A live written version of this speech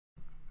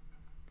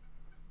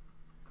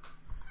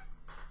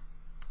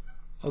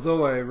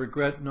Although I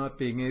regret not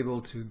being able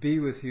to be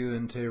with you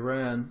in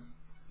Tehran,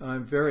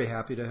 I'm very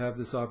happy to have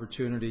this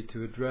opportunity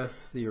to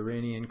address the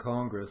Iranian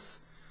Congress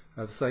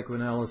of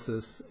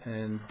Psychoanalysis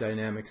and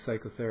Dynamic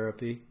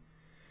Psychotherapy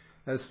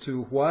as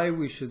to why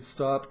we should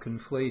stop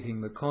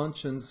conflating the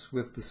conscience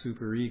with the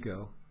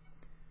superego,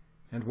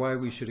 and why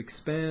we should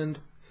expand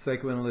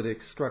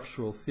psychoanalytic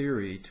structural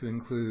theory to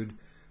include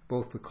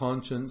both the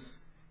conscience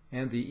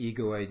and the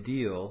ego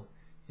ideal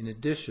in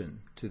addition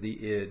to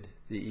the id,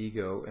 the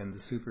ego, and the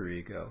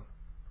superego.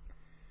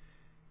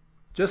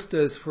 Just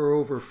as for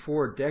over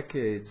 4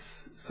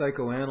 decades,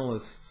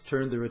 psychoanalysts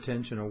turned their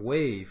attention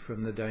away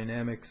from the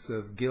dynamics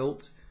of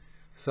guilt,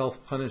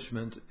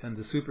 self-punishment, and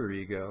the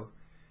superego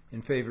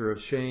in favor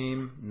of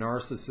shame,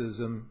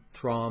 narcissism,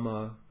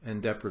 trauma,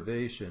 and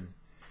deprivation,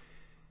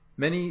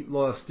 many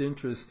lost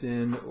interest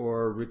in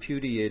or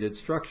repudiated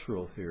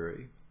structural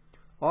theory,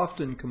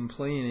 often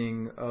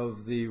complaining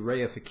of the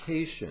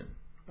reification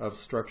of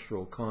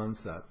structural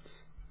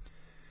concepts.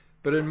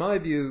 But in my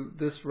view,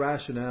 this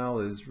rationale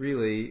is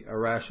really a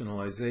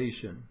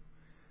rationalization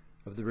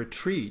of the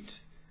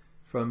retreat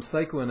from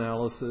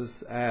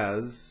psychoanalysis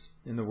as,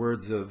 in the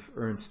words of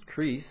Ernst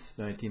Kreis,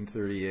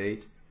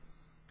 1938,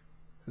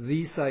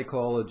 the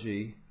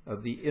psychology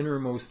of the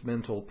innermost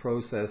mental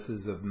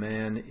processes of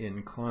man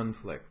in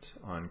conflict,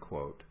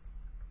 unquote.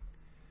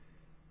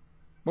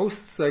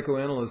 Most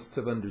psychoanalysts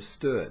have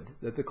understood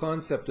that the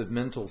concept of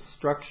mental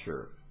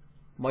structure,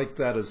 like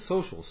that of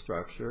social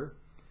structure,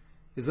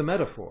 is a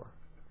metaphor,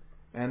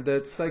 and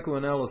that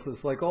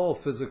psychoanalysis, like all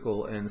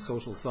physical and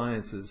social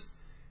sciences,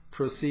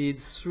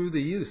 proceeds through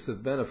the use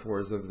of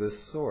metaphors of this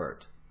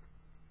sort.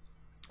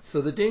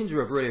 So the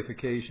danger of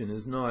reification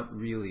is not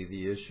really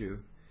the issue.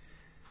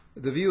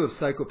 The view of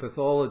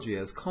psychopathology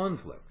as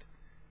conflict,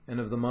 and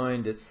of the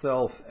mind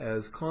itself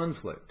as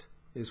conflict,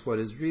 is what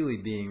is really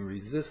being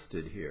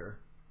resisted here.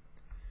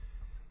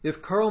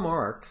 If Karl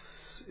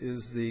Marx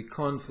is the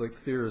conflict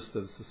theorist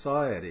of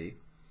society,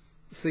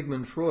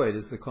 Sigmund Freud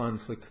is the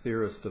conflict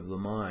theorist of the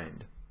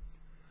mind.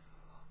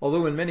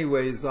 Although in many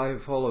ways I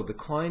have followed the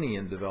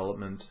Kleinian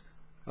development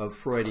of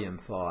Freudian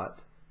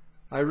thought,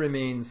 I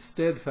remain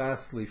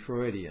steadfastly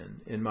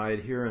Freudian in my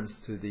adherence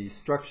to the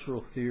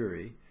structural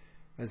theory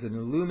as an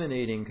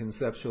illuminating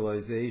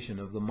conceptualization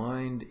of the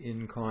mind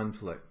in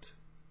conflict.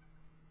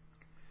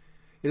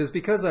 It is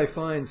because I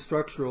find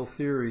structural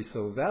theory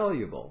so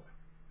valuable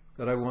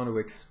that I want to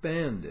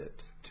expand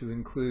it to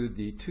include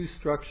the 2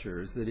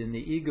 structures that in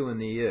the ego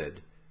and the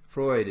id,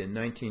 Freud in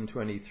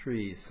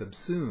 1923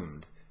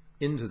 subsumed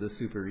into the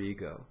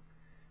superego,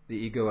 the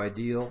ego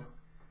ideal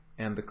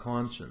and the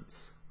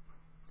conscience.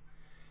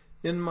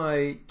 In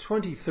my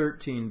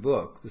 2013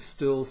 book, The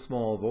Still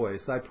Small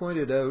Voice, I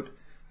pointed out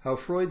how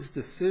Freud's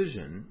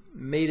decision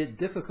made it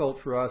difficult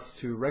for us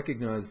to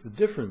recognize the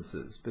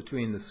differences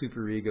between the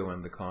superego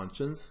and the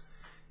conscience,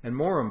 and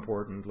more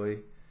importantly,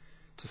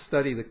 to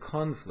study the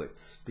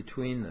conflicts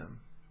between them.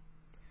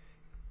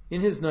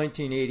 In his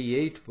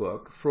 1988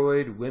 book,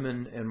 Freud,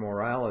 Women and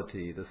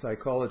Morality, The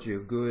Psychology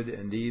of Good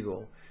and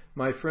Evil,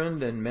 my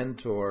friend and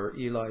mentor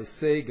Eli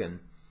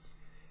Sagan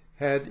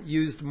had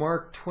used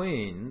Mark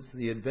Twain's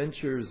The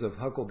Adventures of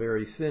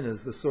Huckleberry Finn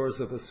as the source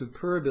of a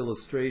superb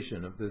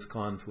illustration of this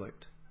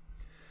conflict.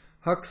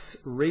 Huck's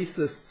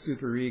racist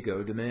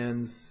superego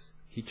demands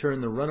he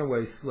turn the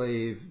runaway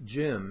slave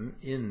Jim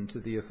in to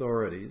the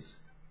authorities,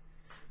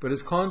 but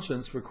his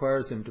conscience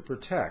requires him to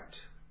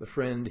protect the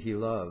friend he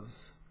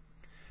loves.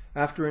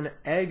 After an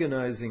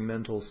agonizing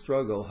mental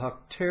struggle,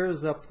 Huck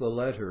tears up the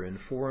letter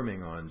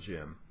informing on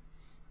Jim,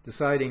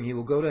 deciding he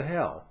will go to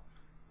hell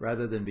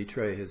rather than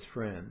betray his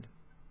friend.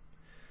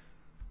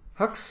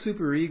 Huck's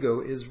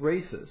superego is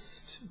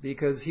racist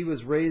because he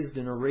was raised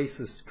in a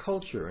racist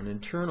culture and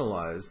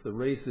internalized the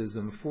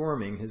racism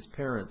forming his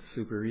parents'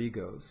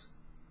 superegos.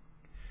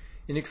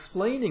 In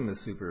explaining the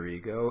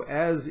superego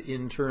as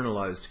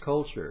internalized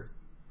culture,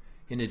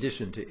 in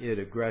addition to id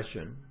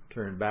aggression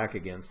turned back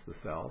against the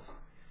self,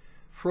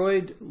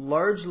 Freud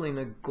largely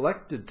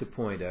neglected to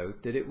point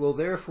out that it will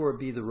therefore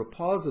be the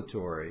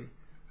repository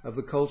of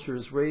the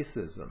culture's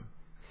racism,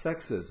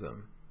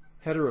 sexism,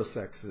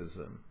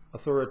 heterosexism,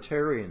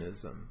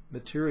 authoritarianism,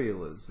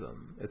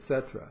 materialism,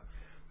 etc.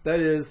 That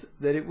is,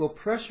 that it will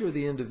pressure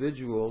the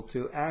individual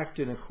to act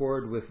in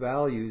accord with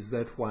values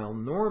that, while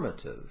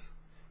normative,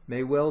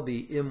 may well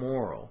be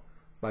immoral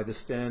by the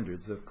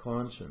standards of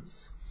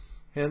conscience.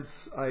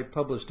 Hence, I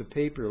published a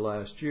paper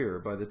last year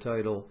by the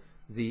title,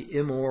 The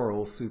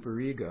Immoral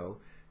Superego,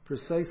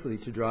 precisely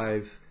to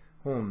drive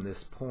home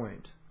this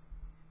point.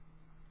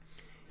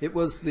 It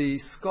was the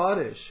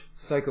Scottish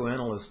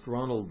psychoanalyst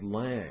Ronald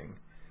Lang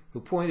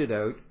who pointed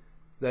out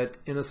that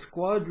in a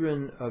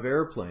squadron of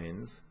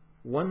airplanes,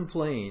 one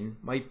plane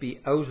might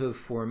be out of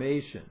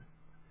formation,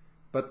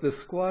 but the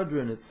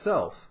squadron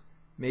itself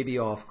may be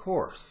off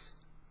course,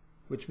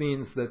 which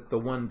means that the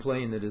one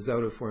plane that is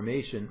out of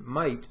formation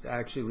might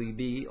actually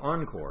be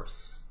on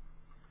course.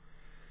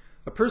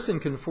 A person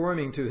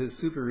conforming to his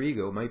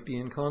superego might be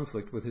in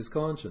conflict with his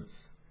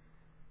conscience,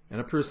 and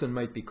a person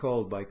might be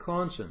called by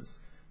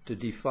conscience to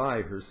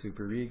defy her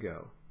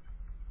superego.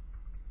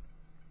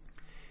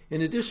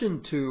 In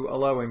addition to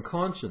allowing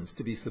conscience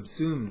to be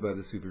subsumed by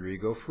the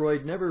superego,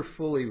 Freud never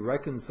fully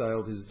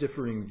reconciled his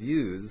differing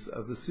views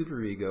of the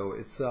superego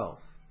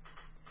itself.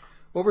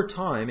 Over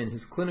time, in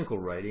his clinical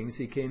writings,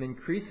 he came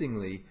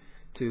increasingly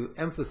to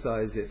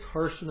emphasize its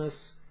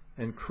harshness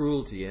and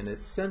cruelty and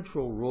its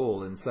central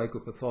role in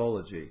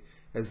psychopathology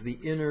as the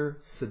inner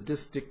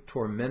sadistic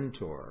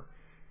tormentor,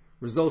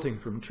 resulting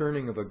from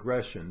turning of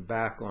aggression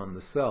back on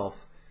the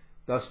self,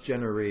 thus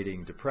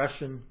generating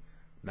depression,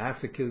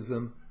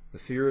 masochism, the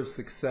fear of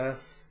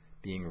success,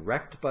 being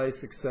wrecked by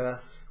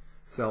success,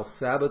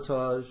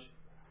 self-sabotage,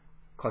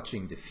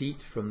 clutching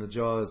defeat from the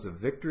jaws of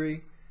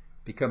victory,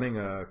 becoming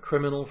a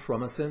criminal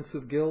from a sense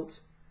of guilt,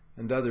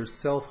 and other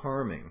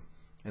self-harming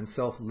and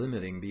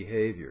self-limiting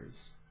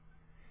behaviors.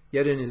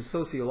 Yet in his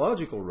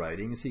sociological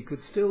writings, he could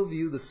still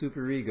view the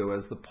superego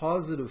as the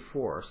positive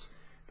force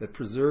that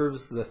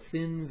preserves the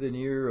thin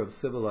veneer of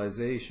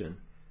civilization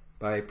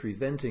by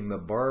preventing the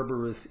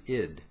barbarous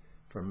id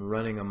from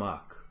running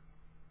amok.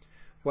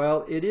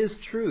 While it is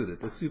true that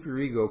the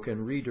superego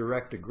can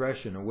redirect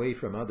aggression away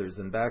from others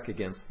and back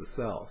against the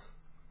self,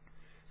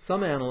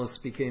 some analysts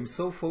became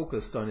so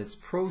focused on its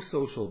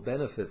pro-social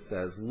benefits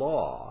as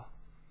law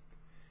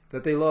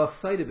that they lost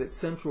sight of its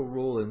central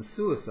role in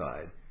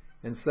suicide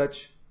and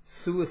such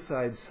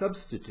suicide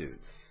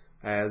substitutes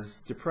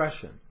as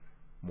depression,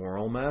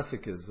 moral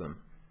masochism,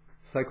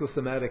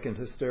 psychosomatic and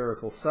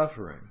hysterical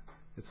suffering,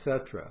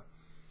 etc.,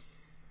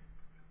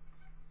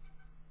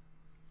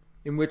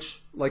 in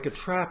which, like a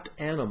trapped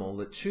animal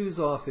that chews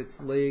off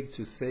its leg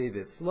to save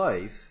its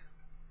life,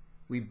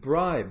 we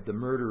bribe the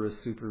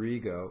murderous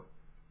superego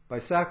by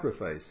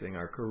sacrificing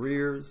our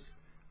careers,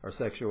 our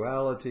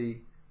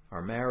sexuality,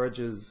 our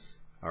marriages,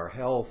 our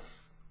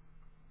health.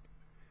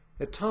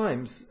 At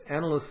times,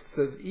 analysts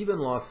have even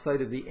lost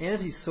sight of the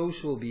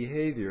antisocial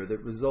behavior that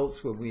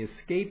results when we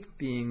escape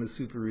being the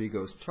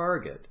superego's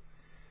target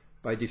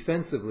by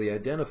defensively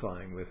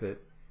identifying with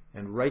it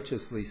and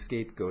righteously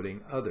scapegoating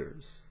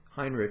others.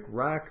 Heinrich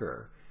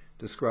Racker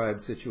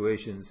described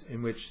situations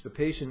in which the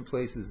patient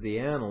places the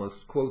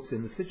analyst, quotes,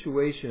 in the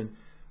situation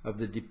of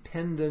the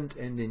dependent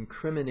and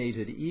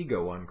incriminated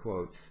ego,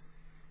 unquotes,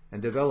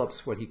 and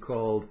develops what he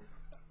called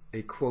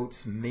a,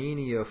 quotes,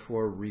 mania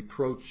for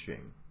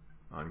reproaching,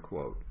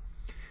 unquote.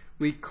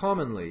 We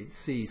commonly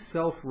see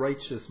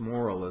self-righteous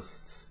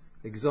moralists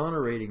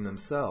exonerating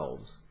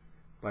themselves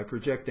by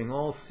projecting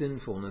all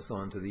sinfulness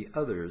onto the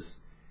others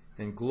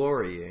and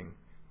glorying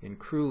in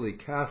cruelly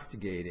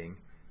castigating,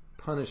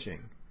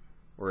 punishing,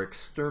 or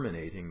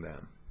exterminating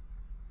them.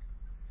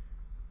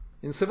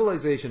 In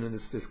Civilization and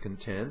Its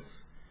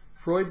Discontents,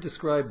 Freud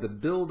described the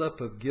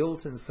build-up of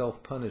guilt and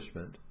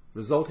self-punishment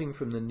resulting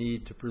from the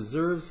need to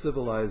preserve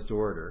civilized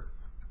order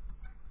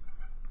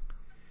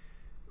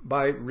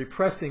by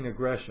repressing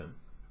aggression,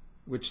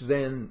 which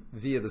then,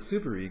 via the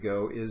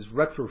superego, is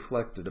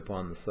retroflected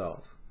upon the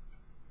self.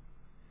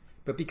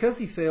 But because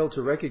he failed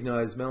to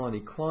recognize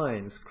Melanie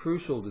Klein's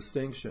crucial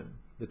distinction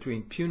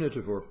between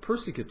punitive or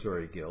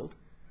persecutory guilt,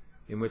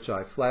 in which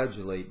I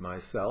flagellate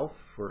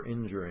myself for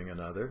injuring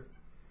another,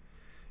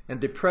 and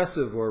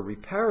depressive or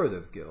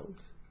reparative guilt,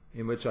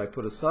 in which I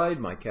put aside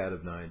my cat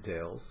of nine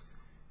tails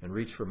and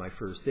reach for my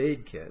first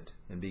aid kit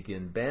and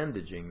begin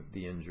bandaging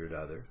the injured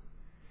other,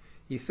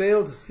 he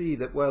failed to see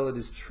that while it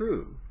is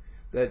true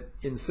that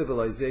in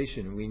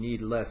civilization we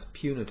need less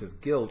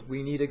punitive guilt,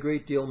 we need a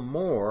great deal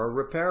more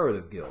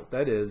reparative guilt.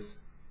 That is,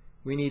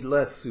 we need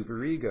less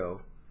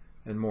superego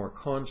and more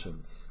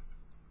conscience.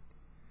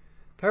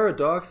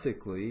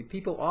 Paradoxically,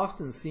 people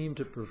often seem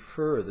to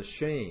prefer the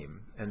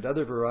shame and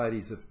other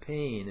varieties of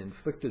pain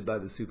inflicted by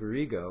the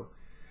superego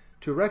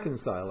to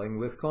reconciling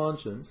with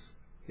conscience,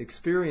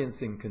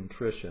 experiencing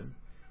contrition,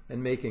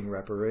 and making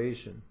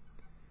reparation.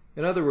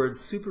 In other words,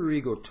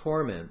 superego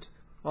torment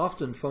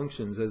often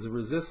functions as a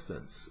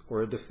resistance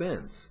or a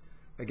defense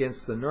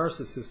against the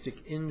narcissistic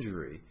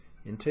injury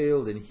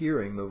entailed in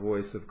hearing the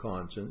voice of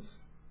conscience,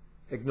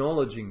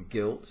 acknowledging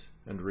guilt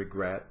and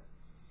regret,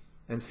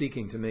 and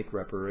seeking to make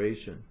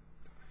reparation.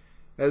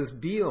 As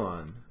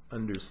Bion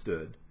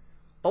understood,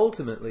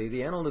 ultimately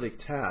the analytic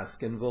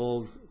task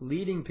involves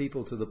leading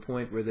people to the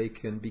point where they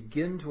can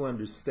begin to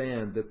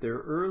understand that their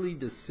early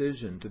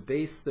decision to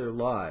base their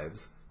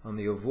lives on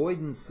the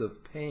avoidance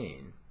of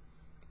pain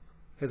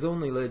has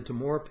only led to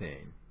more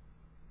pain.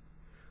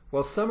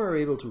 While some are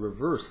able to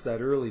reverse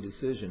that early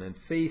decision and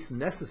face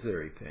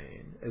necessary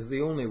pain as the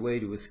only way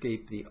to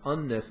escape the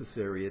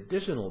unnecessary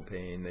additional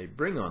pain they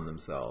bring on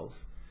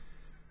themselves,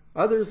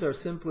 others are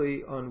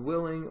simply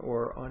unwilling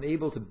or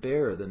unable to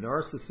bear the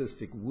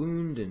narcissistic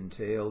wound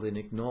entailed in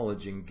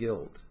acknowledging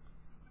guilt.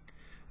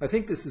 I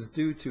think this is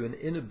due to an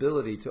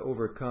inability to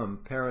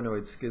overcome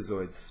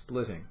paranoid-schizoid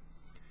splitting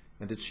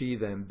and achieve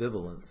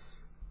ambivalence.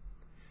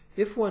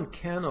 If one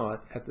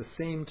cannot at the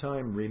same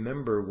time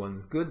remember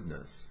one's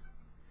goodness,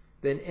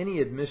 then any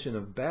admission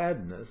of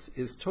badness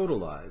is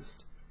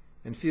totalized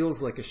and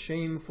feels like a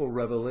shameful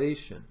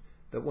revelation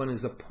that one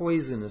is a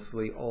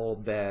poisonously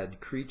all-bad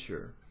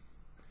creature.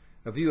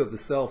 a view of the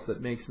self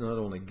that makes not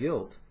only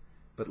guilt,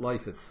 but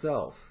life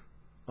itself,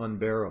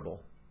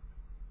 unbearable.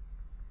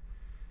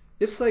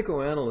 If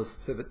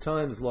psychoanalysts have at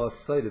times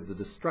lost sight of the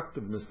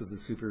destructiveness of the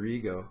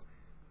superego,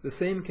 the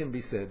same can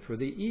be said for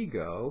the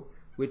ego,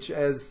 which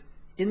as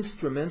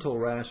instrumental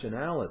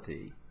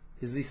rationality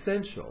is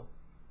essential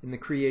in the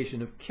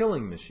creation of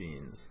killing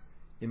machines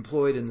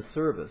employed in the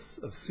service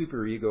of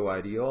superego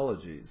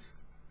ideologies.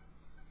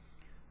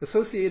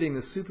 Associating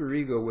the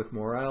superego with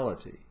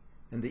morality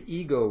and the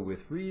ego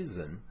with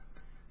reason,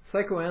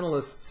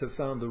 psychoanalysts have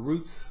found the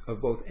roots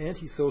of both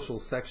antisocial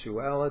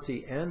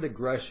sexuality and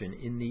aggression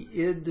in the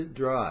id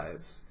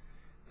drives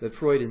that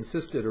Freud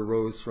insisted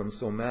arose from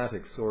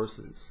somatic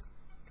sources.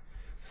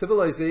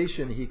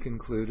 Civilization, he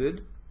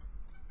concluded,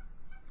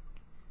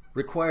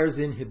 requires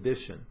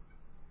inhibition,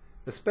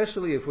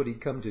 especially if what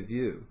he'd come to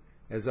view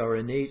as our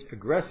innate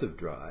aggressive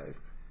drive,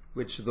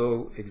 which,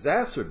 though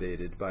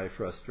exacerbated by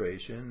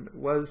frustration,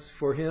 was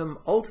for him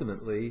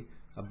ultimately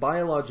a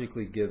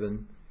biologically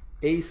given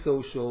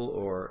asocial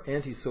or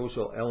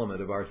antisocial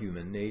element of our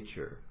human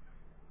nature.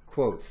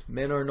 Quotes,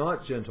 "Men are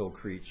not gentle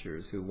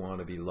creatures who want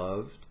to be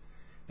loved,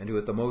 and who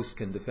at the most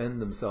can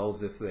defend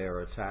themselves if they are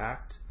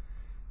attacked.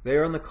 They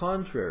are, on the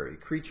contrary,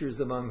 creatures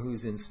among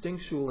whose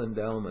instinctual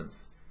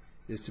endowments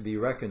is to be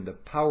reckoned a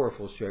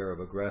powerful share of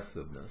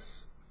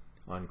aggressiveness."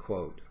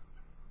 Unquote.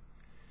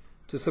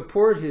 To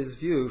support his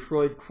view,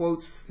 Freud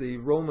quotes the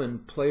Roman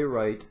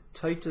playwright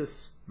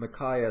Titus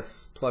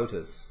Machias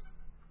Plautus,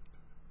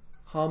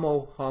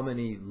 "Homo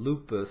homini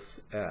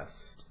lupus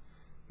est."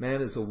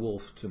 Man is a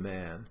wolf to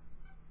man.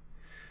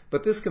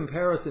 But this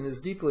comparison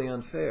is deeply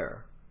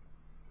unfair.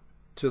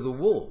 To the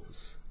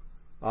wolves,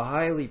 a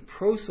highly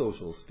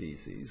prosocial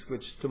species,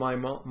 which to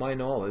my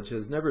knowledge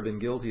has never been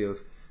guilty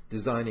of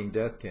designing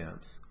death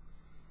camps,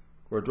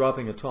 or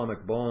dropping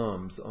atomic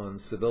bombs on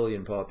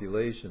civilian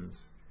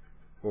populations,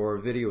 or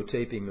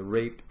videotaping the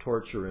rape,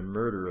 torture, and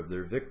murder of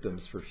their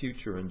victims for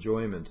future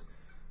enjoyment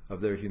of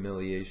their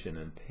humiliation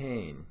and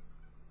pain.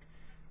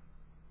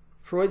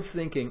 Freud's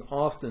thinking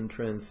often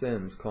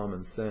transcends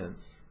common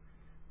sense,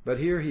 but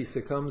here he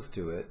succumbs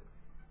to it,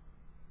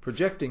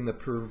 projecting the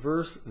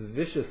perverse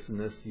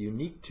viciousness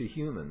unique to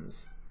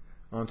humans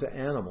onto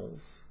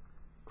animals,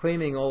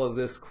 claiming all of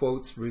this,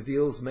 quotes,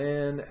 "reveals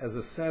man as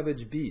a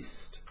savage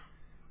beast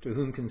to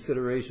whom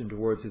consideration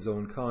towards his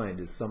own kind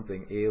is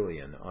something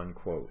alien,"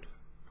 unquote.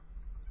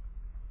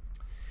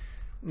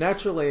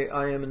 Naturally,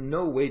 I am in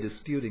no way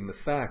disputing the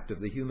fact of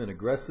the human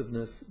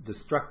aggressiveness,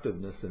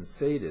 destructiveness, and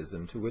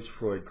sadism to which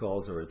Freud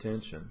calls our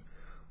attention,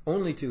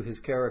 only to his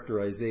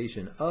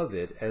characterization of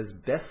it as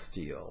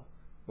bestial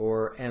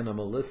or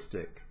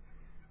animalistic.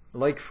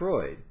 Like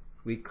Freud,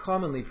 we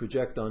commonly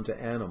project onto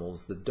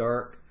animals the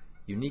dark,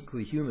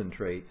 uniquely human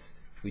traits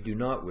we do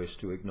not wish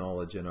to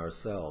acknowledge in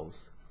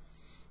ourselves.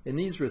 In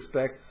these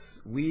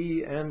respects,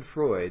 we and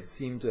Freud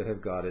seem to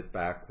have got it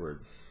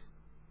backwards.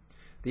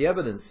 The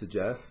evidence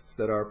suggests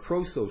that our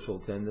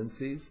prosocial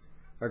tendencies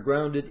are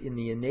grounded in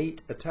the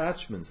innate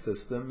attachment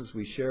systems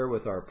we share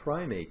with our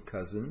primate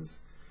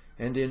cousins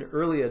and in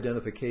early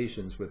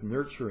identifications with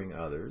nurturing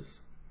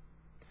others,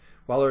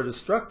 while our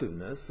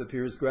destructiveness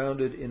appears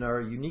grounded in our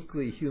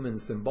uniquely human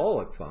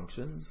symbolic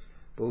functions,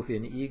 both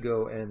in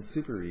ego and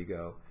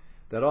superego,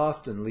 that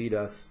often lead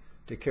us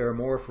to care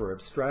more for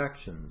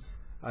abstractions,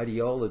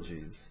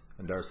 ideologies,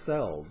 and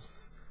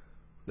ourselves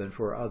than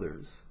for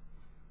others,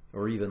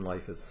 or even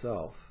life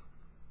itself.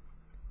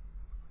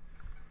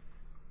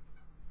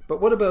 But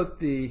what about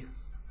the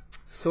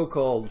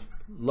so-called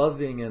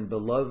loving and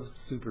beloved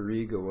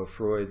superego of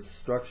Freud's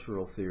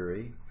structural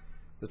theory,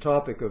 the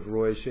topic of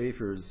Roy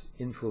Schaefer's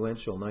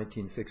influential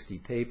 1960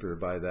 paper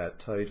by that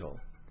title?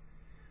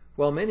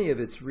 While many of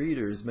its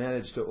readers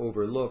managed to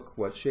overlook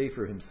what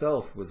Schaefer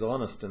himself was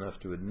honest enough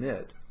to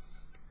admit,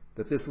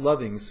 that this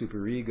loving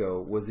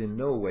superego was in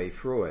no way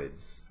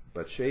Freud's,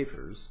 but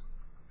Schaefer's,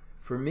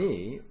 for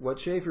me, what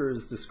Schaefer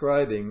is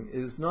describing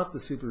is not the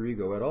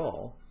superego at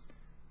all,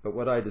 but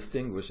what I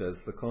distinguish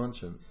as the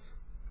conscience.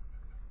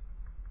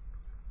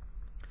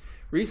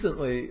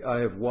 Recently, I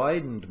have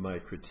widened my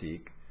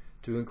critique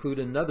to include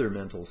another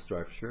mental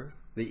structure,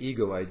 the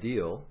ego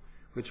ideal,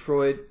 which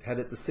Freud had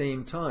at the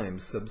same time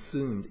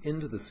subsumed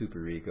into the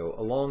superego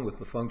along with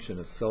the function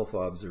of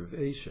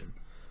self-observation.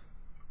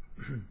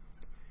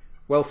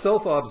 While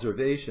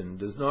self-observation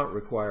does not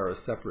require a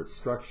separate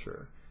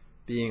structure,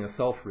 being a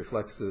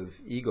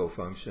self-reflexive ego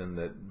function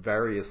that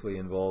variously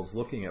involves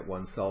looking at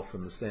oneself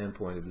from the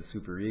standpoint of the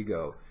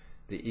superego,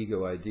 the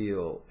ego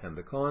ideal, and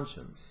the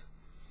conscience,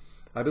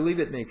 I believe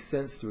it makes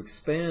sense to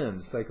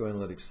expand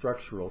psychoanalytic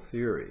structural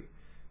theory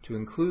to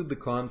include the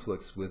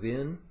conflicts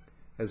within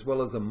as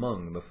well as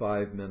among the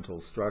five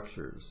mental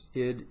structures: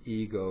 id,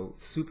 ego,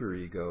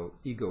 superego,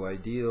 ego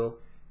ideal,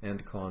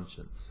 and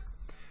conscience.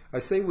 I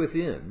say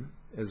within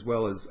as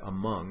well as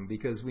among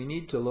because we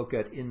need to look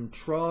at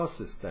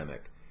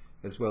intrasystemic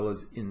as well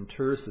as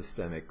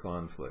intersystemic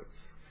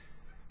conflicts.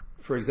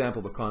 For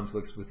example, the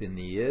conflicts within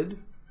the id,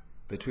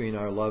 between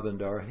our love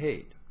and our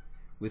hate,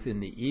 within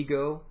the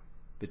ego,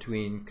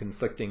 between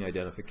conflicting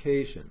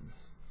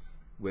identifications,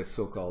 with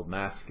so-called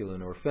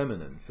masculine or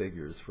feminine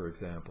figures, for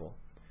example.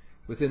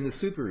 Within the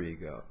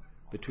superego,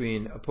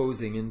 between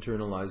opposing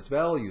internalized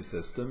value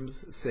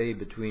systems, say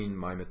between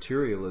my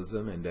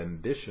materialism and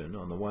ambition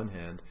on the one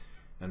hand,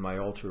 and my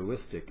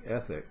altruistic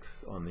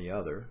ethics on the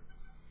other.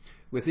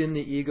 Within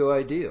the ego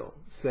ideal,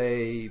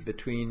 say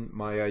between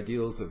my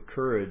ideals of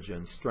courage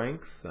and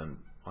strength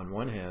on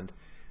one hand,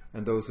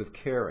 and those of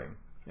caring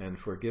and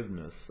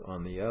forgiveness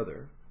on the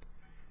other.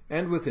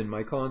 And within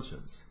my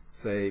conscience,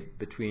 say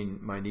between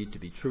my need to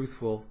be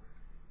truthful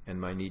and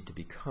my need to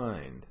be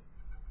kind.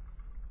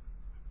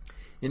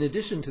 In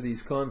addition to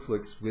these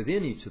conflicts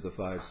within each of the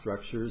 5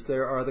 structures,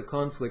 there are the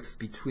conflicts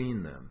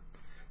between them,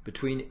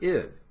 between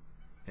id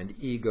and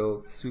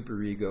ego,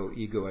 superego,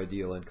 ego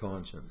ideal, and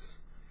conscience,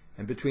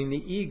 and between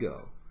the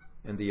ego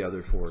and the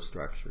other 4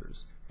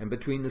 structures, and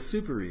between the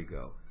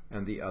superego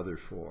and the other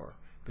 4,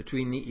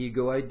 between the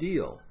ego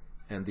ideal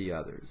and the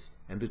others,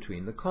 and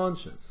between the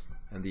conscience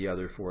and the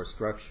other 4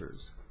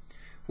 structures.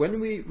 When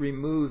we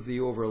remove the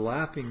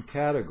overlapping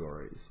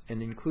categories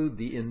and include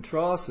the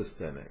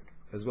intrasystemic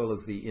as well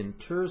as the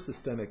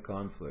intersystemic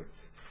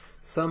conflicts,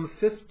 some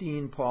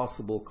 15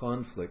 possible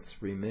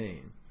conflicts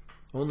remain,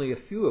 only a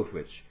few of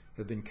which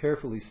have been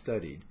carefully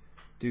studied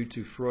due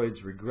to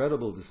Freud's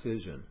regrettable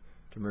decision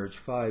to merge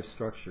 5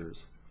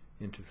 structures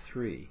into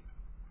 3.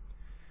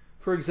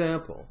 For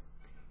example,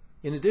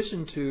 in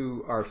addition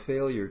to our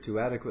failure to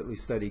adequately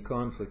study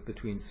conflict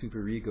between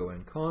superego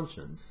and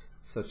conscience,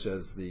 such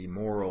as the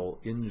moral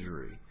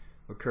injury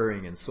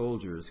occurring in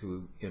soldiers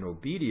who, in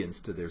obedience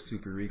to their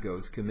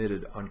superegos,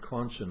 committed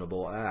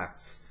unconscionable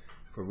acts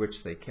for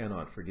which they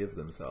cannot forgive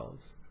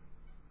themselves,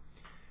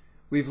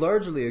 we've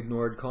largely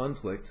ignored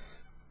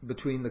conflicts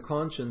between the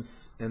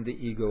conscience and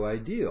the ego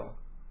ideal.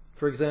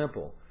 For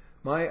example,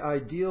 my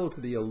ideal to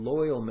be a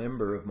loyal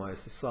member of my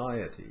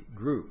society,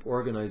 group,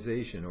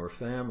 organization, or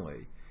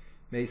family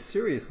may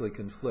seriously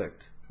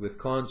conflict with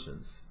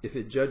conscience if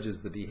it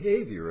judges the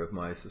behavior of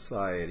my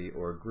society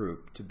or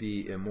group to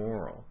be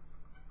immoral.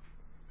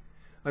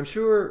 I'm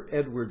sure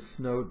Edward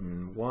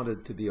Snowden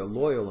wanted to be a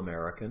loyal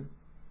American,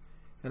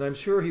 and I'm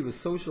sure he was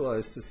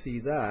socialized to see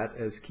that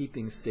as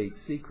keeping state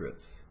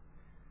secrets.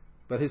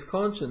 But his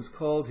conscience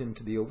called him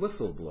to be a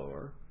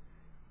whistleblower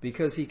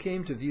because he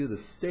came to view the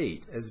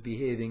state as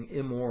behaving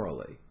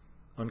immorally,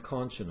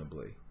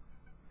 unconscionably.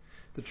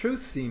 The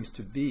truth seems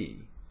to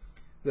be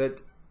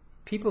that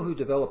people who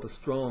develop a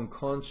strong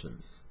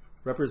conscience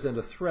represent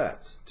a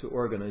threat to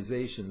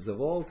organizations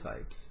of all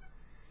types,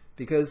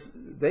 because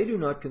they do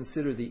not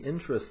consider the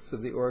interests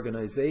of the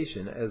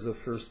organization as of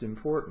first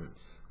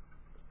importance.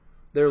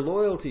 Their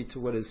loyalty to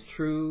what is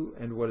true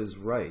and what is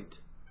right.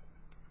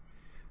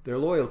 Their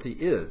loyalty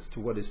is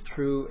to what is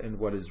true and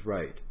what is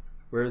right,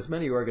 whereas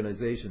many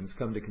organizations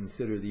come to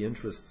consider the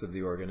interests of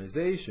the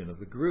organization, of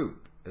the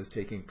group, as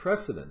taking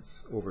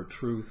precedence over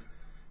truth,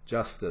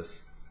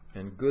 justice,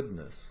 and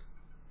goodness.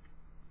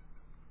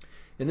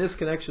 In this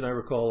connection, I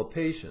recall a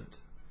patient,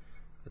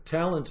 a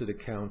talented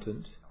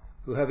accountant,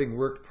 who, having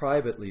worked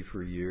privately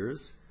for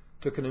years,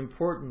 took an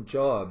important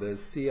job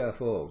as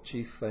CFO,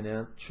 Chief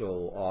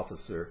Financial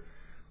Officer,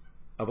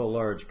 of a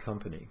large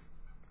company.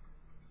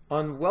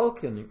 On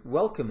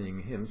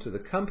welcoming him to the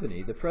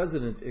company, the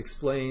president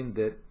explained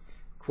that,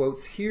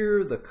 quotes,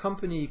 "Here the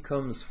company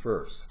comes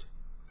first."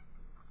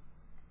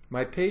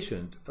 My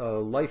patient, a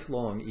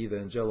lifelong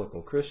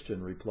evangelical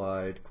Christian,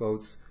 replied,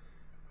 quotes,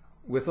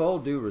 "With all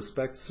due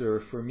respect,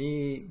 sir, for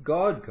me,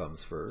 God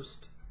comes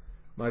first,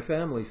 my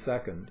family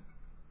second,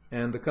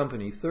 and the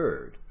company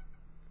third."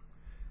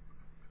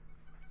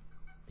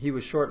 He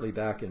was shortly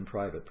back in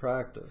private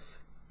practice.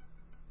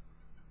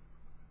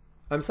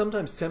 I'm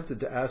sometimes tempted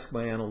to ask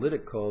my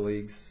analytic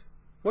colleagues,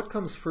 what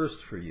comes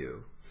first for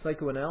you,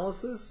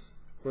 psychoanalysis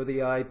or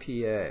the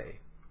IPA?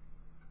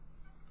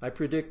 I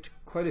predict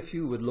quite a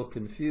few would look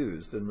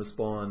confused and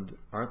respond,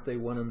 aren't they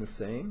one and the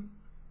same?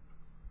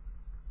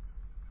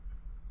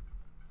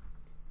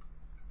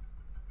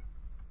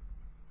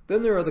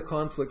 Then there are the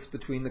conflicts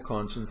between the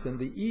conscience and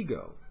the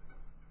ego,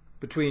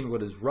 between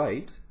what is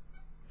right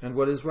and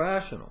what is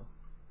rational.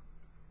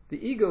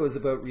 The ego is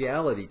about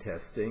reality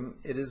testing.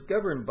 It is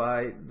governed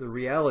by the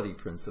reality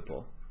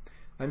principle.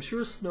 I'm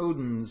sure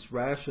Snowden's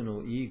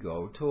rational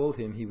ego told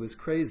him he was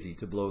crazy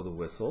to blow the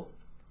whistle,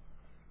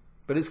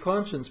 but his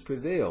conscience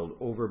prevailed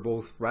over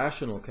both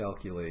rational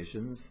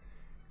calculations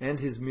and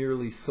his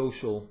merely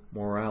social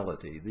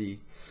morality, the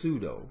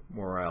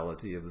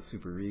pseudo-morality of the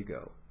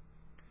superego.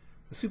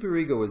 The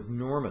superego is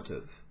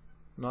normative,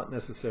 not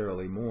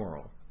necessarily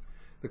moral.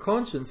 The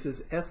conscience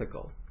is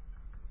ethical.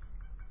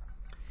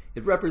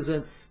 It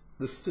represents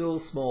the still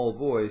small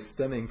voice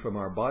stemming from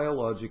our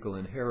biological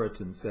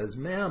inheritance as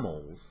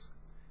mammals,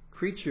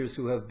 creatures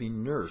who have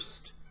been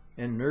nursed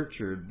and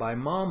nurtured by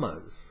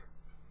mamas,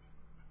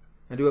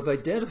 and who have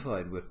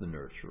identified with the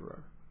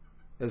nurturer,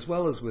 as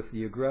well as with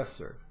the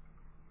aggressor,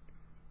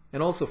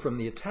 and also from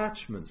the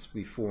attachments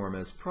we form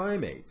as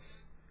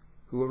primates,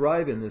 who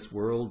arrive in this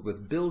world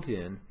with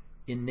built-in,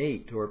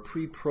 innate or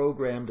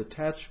pre-programmed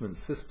attachment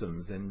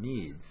systems and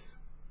needs.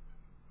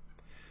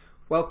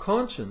 While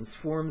conscience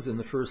forms in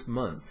the first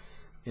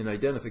months in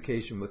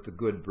identification with the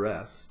good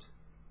breast,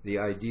 the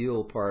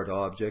ideal part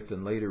object,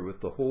 and later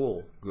with the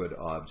whole good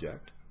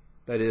object,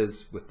 that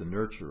is, with the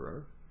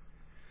nurturer,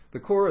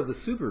 the core of the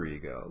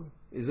superego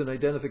is an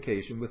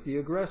identification with the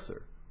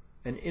aggressor,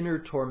 an inner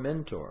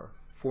tormentor,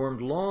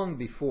 formed long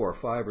before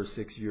 5 or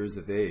 6 years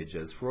of age,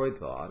 as Freud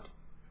thought,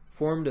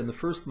 formed in the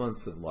first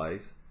months of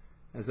life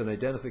as an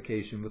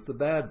identification with the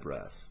bad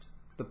breast,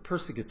 the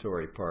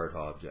persecutory part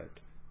object,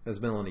 as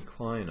Melanie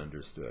Klein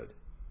understood.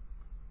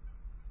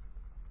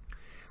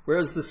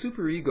 Whereas the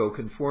superego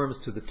conforms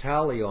to the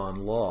talion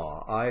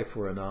law, eye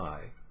for an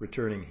eye,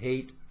 returning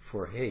hate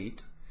for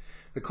hate,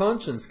 the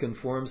conscience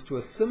conforms to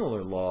a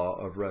similar law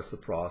of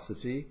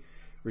reciprocity,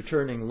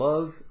 returning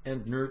love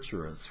and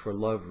nurturance for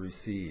love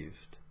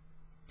received.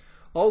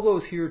 All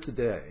those here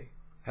today,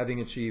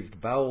 having achieved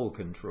bowel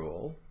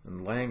control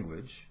and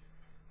language,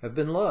 have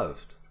been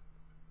loved,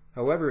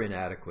 however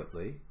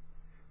inadequately.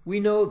 We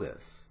know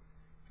this,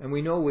 and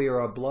we know we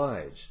are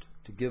obliged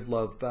to give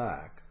love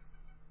back.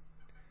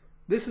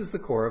 This is the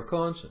core of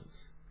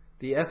conscience,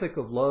 the ethic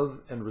of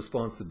love and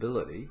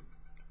responsibility,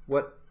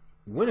 what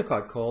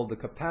Winnicott called the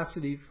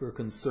capacity for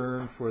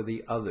concern for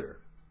the other.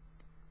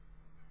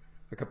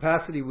 A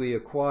capacity we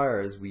acquire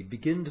as we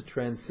begin to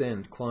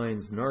transcend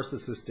Klein's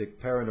narcissistic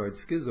paranoid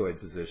schizoid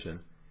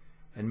position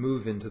and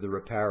move into the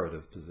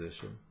reparative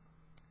position.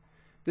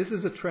 This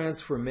is a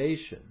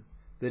transformation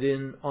that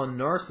On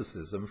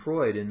Narcissism,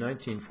 Freud in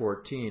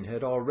 1914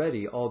 had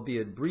already,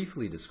 albeit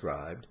briefly,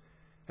 described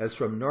as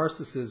from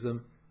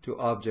narcissism to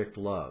object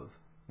love,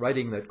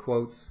 writing that,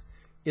 quotes,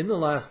 "In the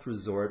last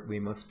resort we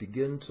must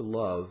begin to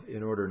love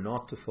in order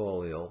not to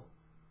fall ill,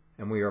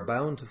 and we are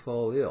bound to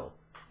fall ill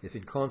if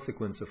in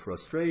consequence of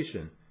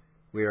frustration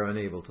we are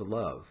unable to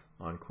love,"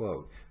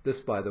 unquote. This,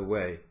 by the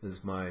way,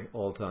 is my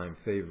all-time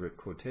favorite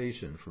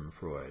quotation from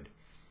Freud.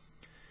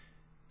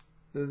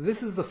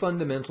 This is the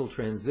fundamental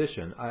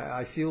transition.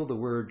 I feel the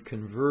word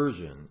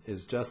conversion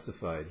is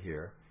justified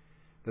here,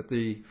 that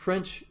the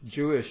French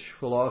Jewish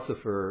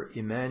philosopher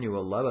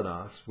Emmanuel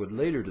Levinas would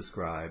later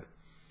describe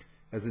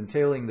as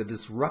entailing the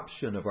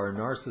disruption of our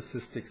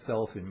narcissistic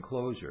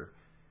self-enclosure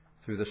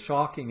through the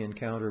shocking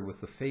encounter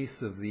with the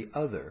face of the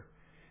other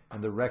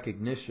and the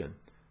recognition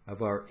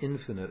of our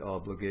infinite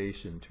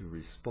obligation to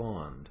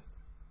respond.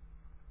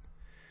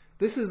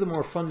 This is a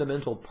more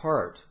fundamental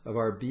part of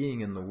our being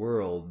in the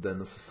world than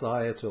the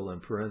societal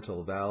and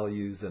parental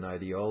values and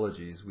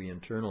ideologies we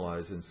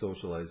internalize in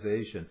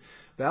socialization,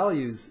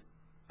 values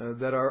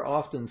that are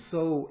often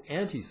so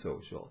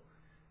antisocial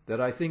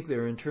that I think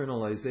their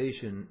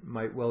internalization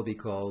might well be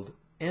called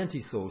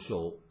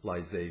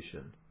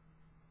antisocialization.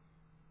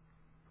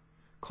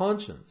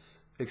 Conscience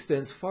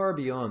extends far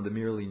beyond the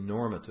merely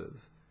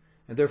normative,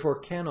 and therefore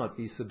cannot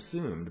be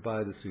subsumed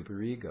by the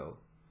superego.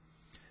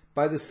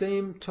 By the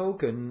same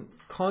token,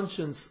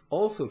 conscience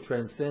also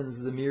transcends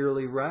the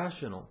merely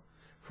rational,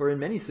 for in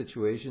many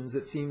situations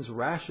it seems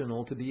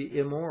rational to be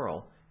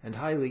immoral and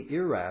highly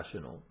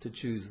irrational to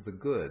choose the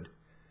good.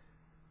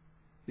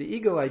 The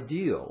ego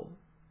ideal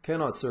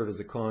cannot serve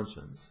as a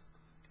conscience,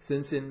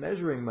 since in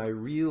measuring my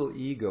real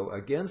ego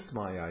against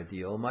my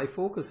ideal, my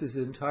focus is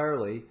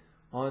entirely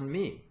on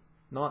me,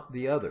 not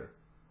the other.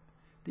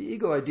 The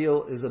ego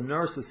ideal is a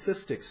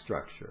narcissistic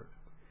structure,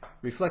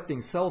 reflecting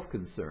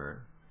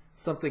self-concern,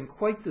 something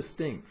quite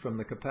distinct from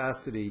the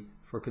capacity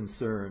for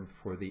concern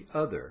for the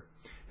other.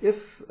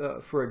 If,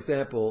 for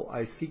example,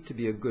 I seek to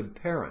be a good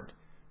parent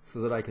so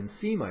that I can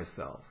see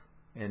myself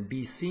and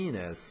be seen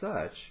as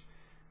such,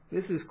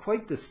 this is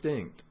quite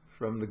distinct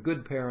from the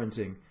good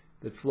parenting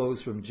that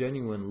flows from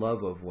genuine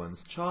love of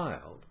one's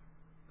child,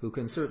 who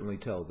can certainly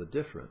tell the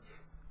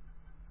difference.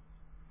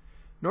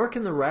 Nor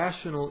can the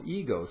rational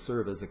ego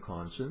serve as a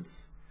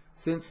conscience,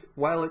 since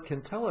while it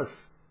can tell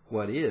us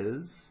what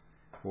is,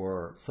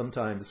 or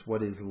sometimes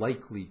what is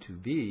likely to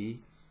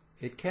be,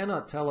 it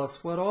cannot tell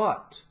us what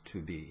ought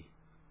to be.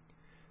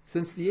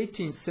 Since the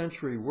 18th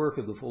century work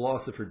of the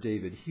philosopher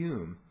David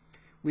Hume,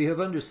 we have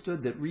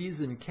understood that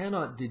reason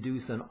cannot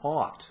deduce an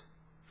ought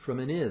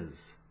from an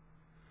is.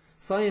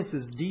 Science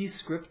is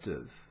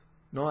descriptive,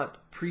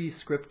 not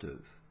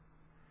prescriptive.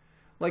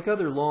 Like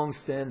other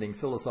long-standing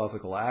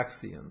philosophical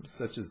axioms,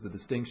 such as the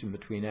distinction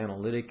between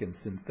analytic and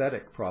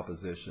synthetic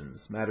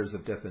propositions, matters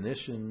of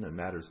definition and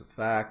matters of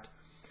fact,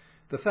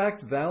 the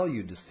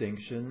fact-value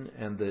distinction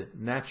and the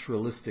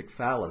naturalistic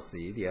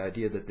fallacy, the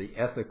idea that the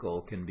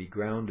ethical can be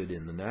grounded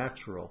in the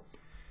natural,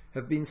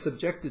 have been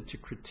subjected to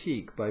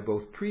critique by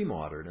both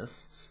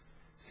pre-modernists,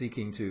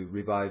 seeking to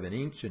revive an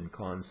ancient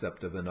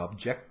concept of an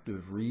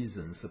objective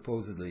reason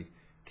supposedly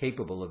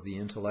capable of the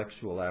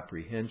intellectual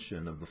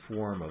apprehension of the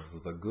form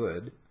of the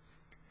good,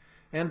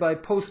 and by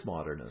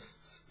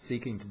postmodernists,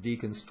 seeking to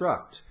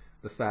deconstruct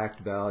the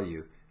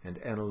fact-value and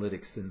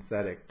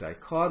analytic-synthetic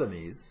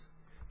dichotomies,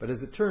 but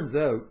as it turns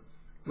out,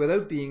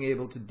 without being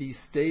able to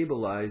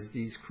destabilize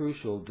these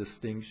crucial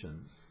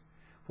distinctions.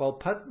 While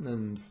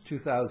Putnam's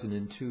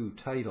 2002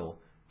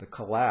 title, The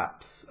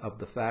Collapse of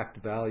the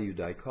Fact-Value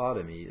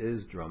Dichotomy,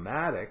 is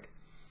dramatic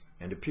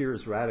and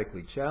appears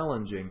radically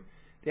challenging,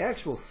 The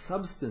actual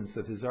substance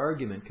of his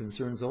argument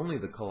concerns only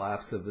the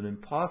collapse of an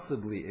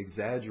impossibly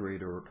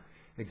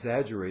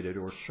exaggerated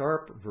or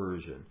sharp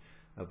version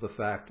of the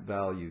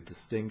fact-value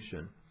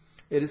distinction.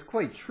 It is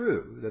quite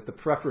true that the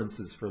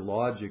preferences for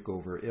logic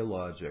over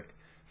illogic,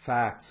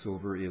 facts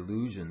over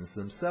illusions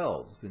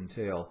themselves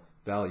entail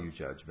value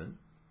judgment.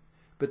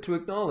 But to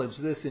acknowledge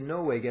this in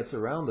no way gets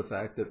around the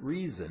fact that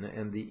reason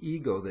and the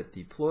ego that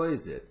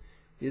deploys it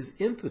is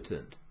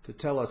impotent to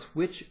tell us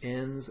which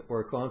ends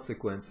or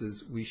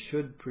consequences we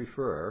should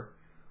prefer,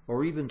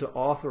 or even to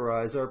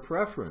authorize our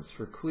preference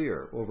for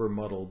clear over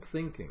muddled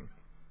thinking.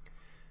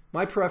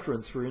 My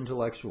preference for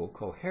intellectual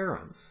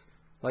coherence,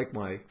 like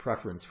my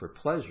preference for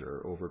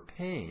pleasure over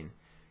pain,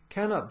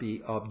 cannot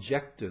be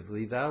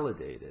objectively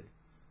validated.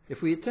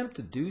 If we attempt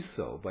to do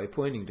so by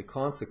pointing to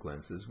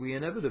consequences, we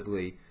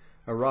inevitably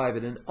arrive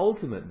at an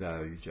ultimate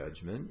value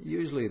judgment,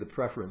 usually the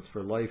preference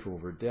for life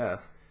over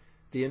death,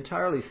 the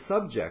entirely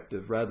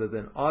subjective rather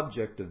than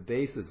objective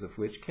basis of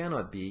which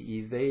cannot be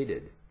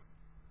evaded.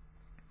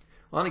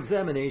 On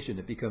examination,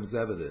 it becomes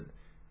evident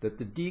that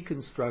the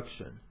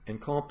deconstruction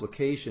and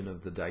complication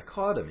of the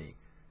dichotomy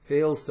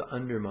fails to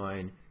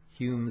undermine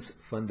Hume's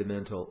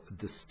fundamental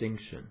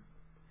distinction.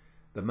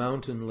 The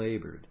mountain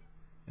labored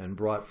and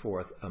brought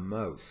forth a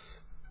mouse.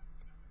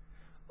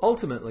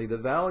 Ultimately, the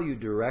value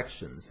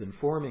directions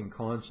informing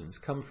conscience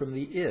come from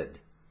the id,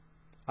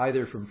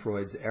 either from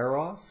Freud's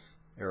eros,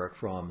 Erich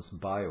Fromm's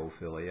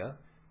biophilia,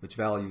 which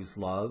values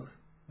love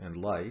and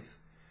life,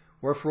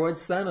 or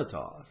Freud's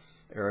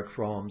thanatos, Erich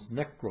Fromm's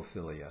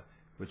necrophilia,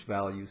 which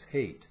values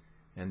hate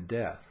and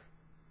death.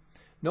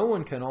 No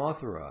one can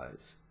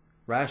authorize,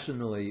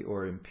 rationally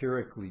or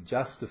empirically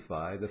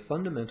justify the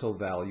fundamental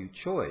value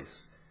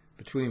choice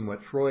between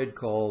what Freud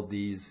called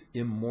these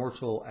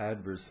immortal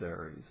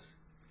adversaries.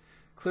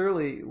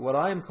 Clearly, what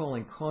I am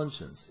calling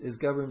conscience is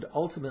governed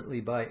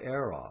ultimately by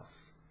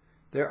eros.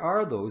 There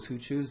are those who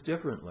choose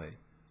differently,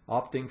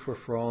 opting for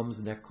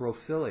Fromm's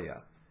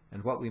necrophilia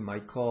and what we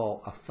might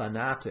call a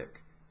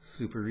fanatic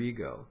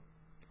superego.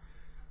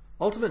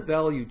 Ultimate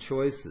value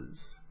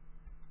choices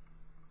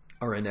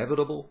are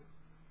inevitable,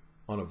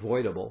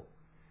 unavoidable,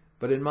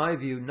 but in my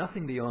view,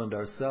 nothing beyond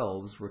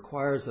ourselves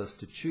requires us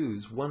to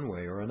choose one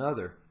way or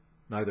another.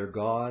 Neither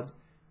God,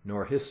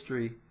 nor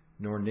history,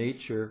 nor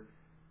nature,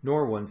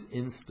 nor one's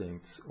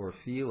instincts or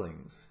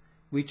feelings.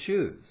 We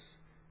choose,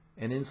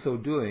 and in so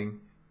doing,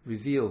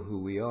 reveal who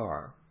we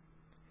are.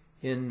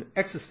 In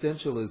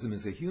Existentialism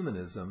is a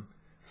Humanism,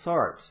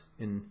 Sartre,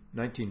 in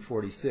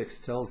 1946,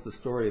 tells the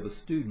story of a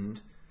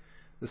student,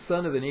 the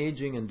son of an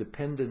aging and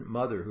dependent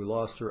mother who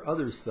lost her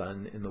other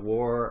son in the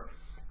war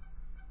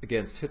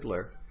against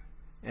Hitler,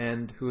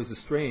 and who is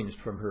estranged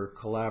from her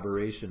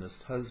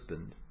collaborationist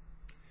husband.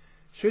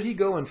 Should he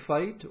go and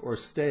fight or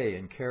stay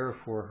and care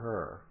for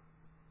her?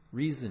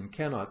 Reason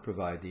cannot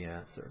provide the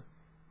answer.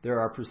 There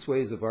are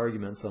persuasive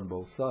arguments on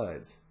both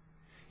sides.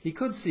 He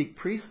could seek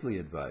priestly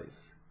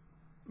advice,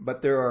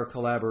 but there are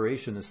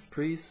collaborationist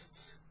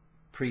priests,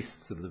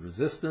 priests of the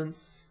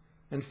resistance,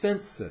 and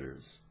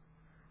fence-sitters.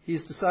 He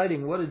is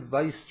deciding what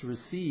advice to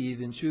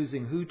receive in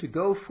choosing who to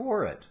go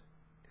for it,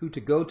 who to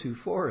go to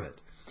for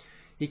it.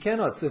 He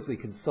cannot simply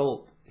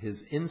consult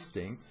his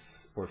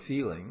instincts or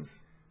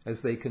feelings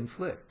as they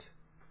conflict.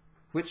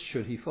 Which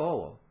should he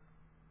follow?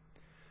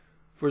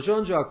 For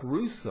Jean-Jacques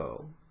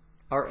Rousseau,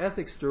 our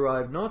ethics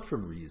derive not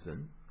from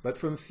reason, but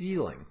from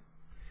feeling.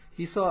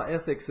 He saw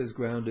ethics as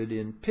grounded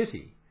in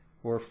pity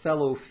or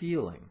fellow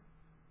feeling.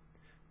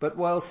 But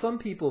while some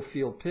people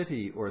feel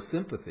pity or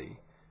sympathy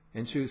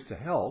and choose to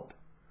help,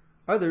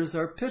 others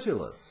are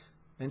pitiless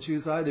and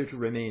choose either to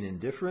remain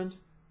indifferent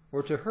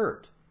or to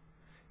hurt.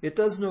 It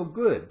does no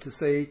good to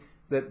say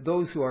that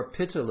those who are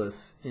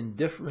pitiless,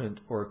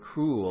 indifferent, or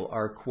cruel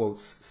are,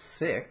 quotes,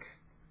 sick,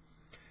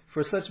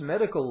 for such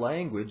medical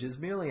language is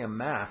merely a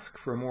mask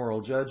for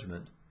moral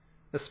judgment,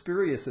 a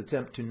spurious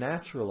attempt to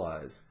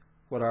naturalize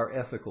what are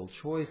ethical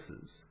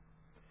choices.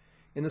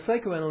 In the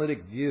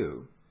psychoanalytic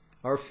view,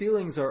 our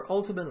feelings are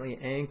ultimately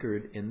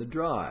anchored in the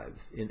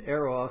drives, in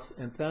eros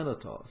and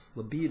thanatos,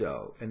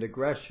 libido and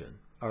aggression,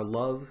 our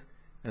love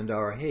and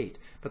our hate.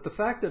 But the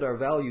fact that our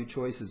value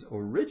choices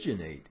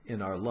originate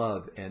in our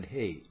love and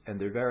hate and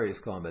their various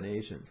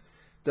combinations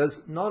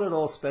does not at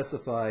all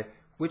specify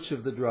which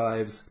of the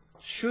drives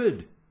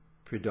should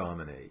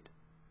predominate.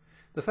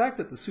 The fact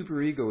that the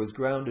superego is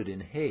grounded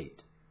in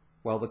hate,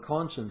 while the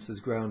conscience is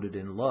grounded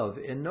in love,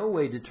 in no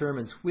way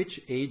determines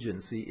which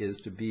agency is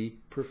to be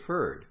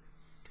preferred.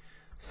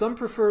 Some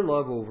prefer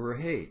love over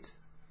hate,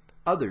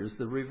 others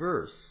the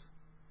reverse.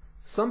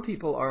 Some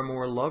people are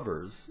more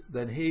lovers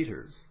than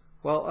haters,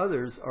 while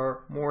others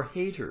are more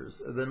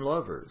haters than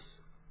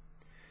lovers.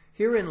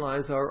 Herein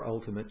lies our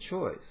ultimate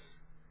choice.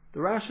 The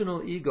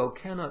rational ego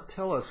cannot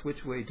tell us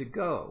which way to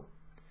go.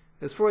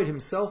 As Freud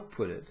himself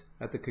put it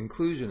at the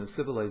conclusion of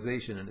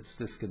Civilization and its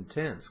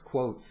Discontents,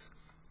 quotes,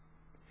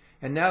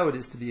 "And now it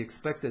is to be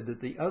expected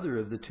that the other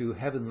of the two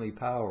heavenly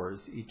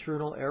powers,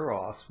 eternal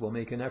eros, will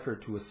make an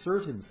effort to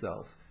assert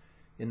himself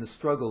in the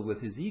struggle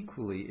with his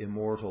equally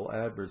immortal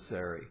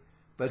adversary.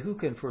 but who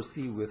can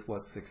foresee with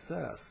what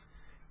success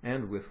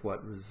and with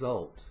what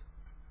result?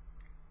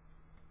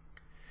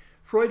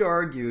 Freud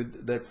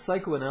argued that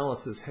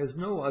psychoanalysis has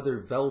no other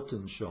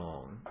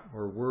Weltanschauung,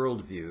 or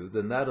worldview,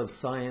 than that of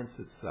science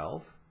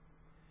itself,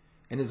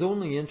 and is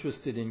only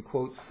interested in,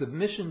 quote,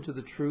 submission to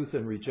the truth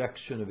and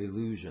rejection of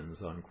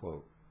illusions,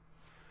 unquote.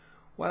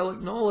 While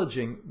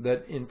acknowledging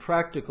that in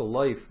practical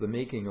life the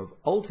making of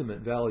ultimate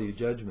value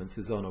judgments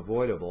is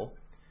unavoidable,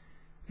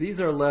 these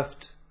are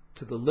left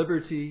to the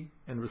liberty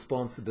and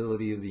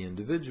responsibility of the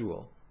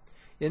individual.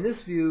 In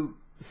this view,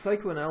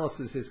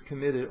 psychoanalysis is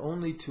committed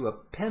only to a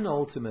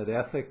penultimate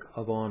ethic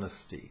of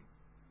honesty,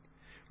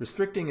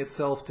 restricting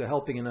itself to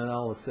helping an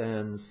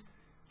adolescent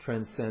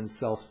transcend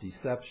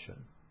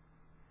self-deception.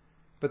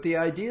 But the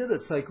idea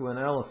that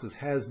psychoanalysis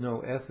has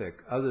no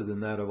ethic other than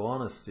that of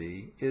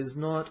honesty is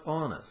not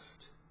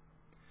honest.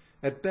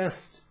 At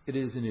best, it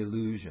is an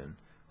illusion,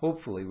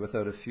 hopefully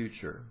without a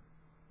future.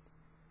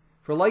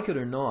 For like it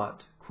or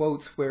not,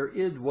 quotes, where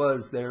id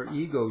was there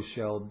ego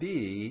shall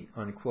be,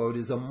 unquote,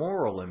 is a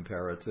moral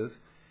imperative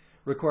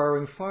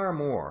requiring far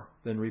more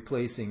than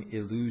replacing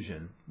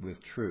illusion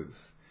with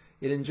truth.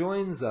 It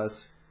enjoins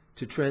us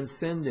to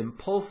transcend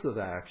impulsive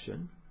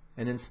action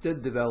and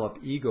instead develop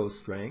ego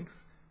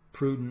strength,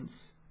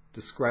 prudence,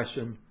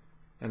 discretion,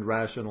 and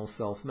rational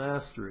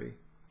self-mastery.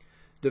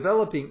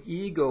 Developing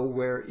ego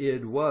where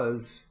id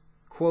was,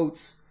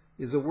 quotes,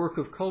 is a work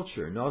of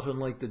culture, not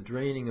unlike the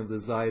draining of the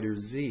Zeider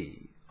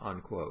Z,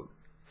 unquote.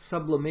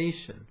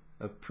 Sublimation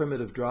of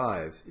primitive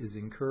drive is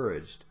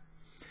encouraged.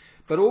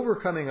 But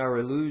overcoming our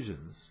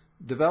illusions,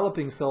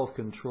 developing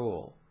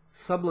self-control,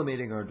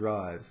 sublimating our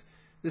drives,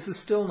 this is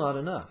still not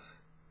enough.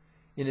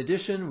 In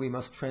addition, we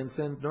must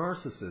transcend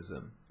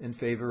narcissism in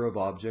favor of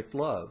object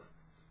love.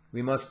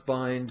 We must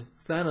bind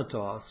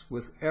thanatos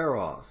with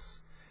eros,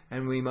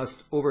 and we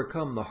must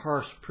overcome the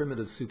harsh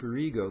primitive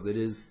superego that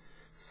is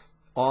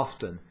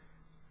often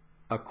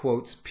a,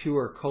 quotes,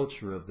 pure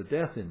culture of the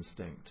death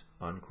instinct,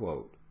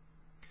 unquote.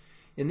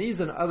 In these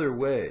and other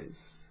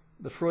ways,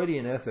 the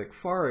Freudian ethic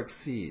far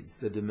exceeds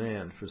the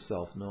demand for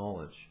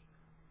self-knowledge.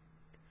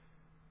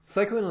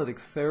 Psychoanalytic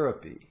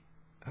therapy,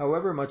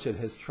 however much it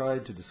has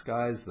tried to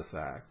disguise the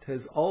fact,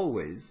 has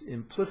always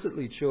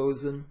implicitly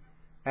chosen,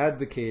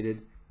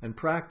 advocated, and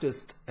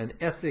practiced an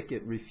ethic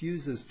it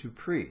refuses to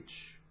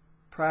preach.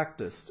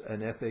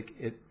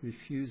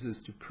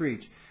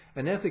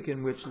 An ethic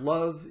in which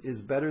love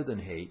is better than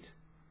hate,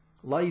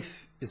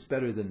 life is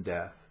better than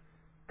death,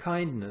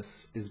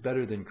 kindness is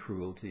better than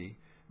cruelty,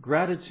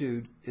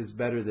 gratitude is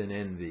better than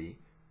envy,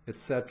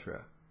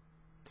 etc.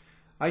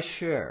 I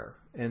share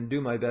and do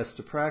my best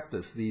to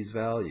practice these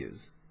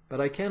values,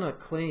 but I cannot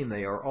claim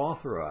they are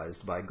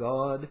authorized by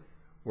God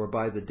or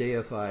by the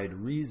deified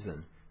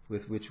reason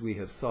with which we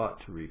have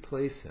sought to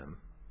replace him.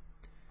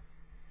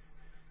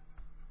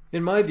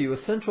 In my view, a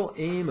central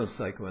aim of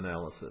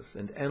psychoanalysis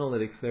and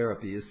analytic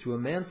therapy is to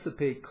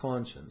emancipate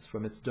conscience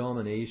from its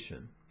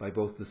domination by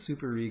both the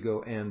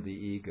superego and the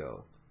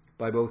ego,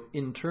 by both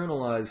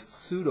internalized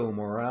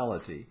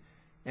pseudo-morality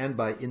and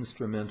by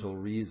instrumental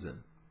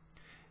reason.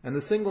 And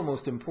the single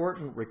most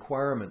important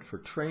requirement for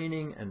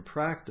training and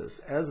practice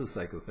as a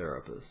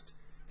psychotherapist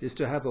is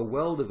to have a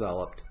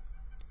well-developed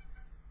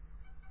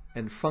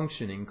and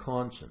functioning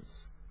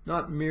conscience,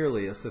 not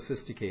merely a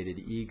sophisticated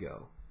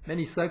ego.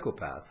 Many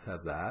psychopaths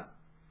have that,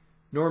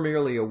 nor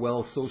merely a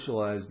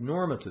well-socialized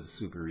normative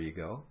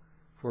superego,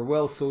 for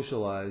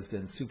well-socialized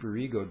and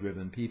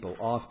superego-driven people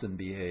often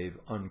behave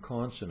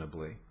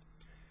unconscionably.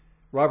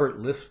 Robert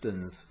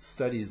Lifton's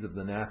studies of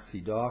the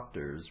Nazi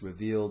doctors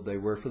revealed they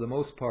were, for the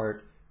most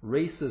part,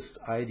 racist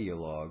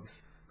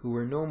ideologues who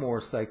were no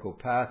more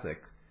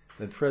psychopathic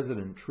than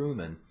President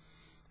Truman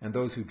and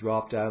those who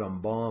dropped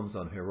atom bombs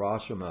on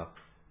Hiroshima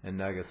and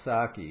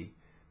Nagasaki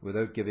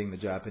without giving the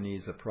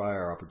Japanese a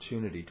prior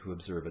opportunity to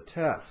observe a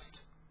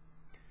test.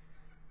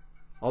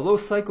 Although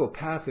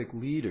psychopathic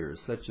leaders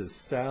such as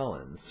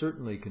Stalin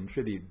certainly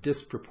contribute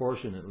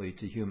disproportionately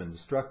to human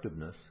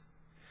destructiveness,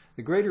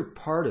 the greater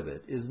part of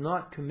it is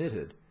not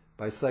committed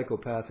by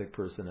psychopathic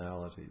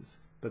personalities,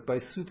 but by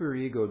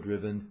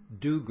superego-driven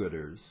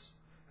do-gooders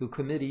who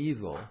commit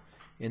evil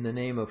in the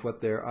name of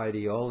what their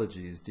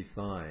ideologies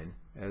define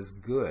as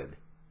good.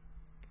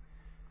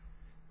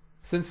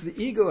 Since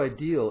the ego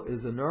ideal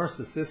is a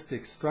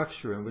narcissistic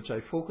structure in which I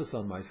focus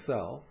on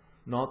myself,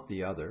 not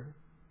the other,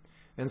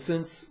 and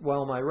since,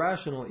 while my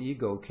rational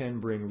ego can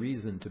bring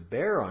reason to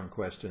bear on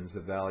questions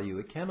of value,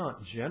 it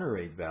cannot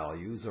generate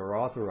values or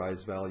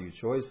authorize value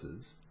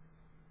choices,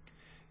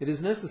 it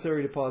is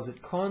necessary to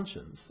posit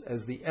conscience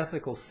as the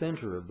ethical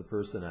center of the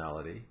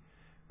personality,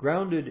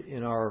 grounded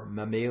in our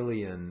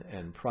mammalian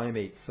and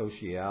primate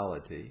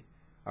sociality,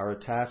 our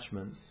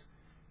attachments,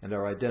 and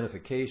our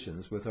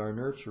identifications with our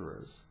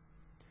nurturers.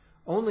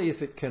 Only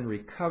if it can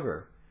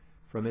recover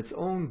from its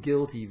own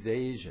guilt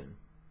evasion,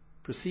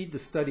 proceed to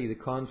study the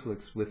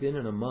conflicts within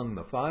and among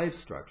the five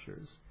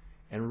structures,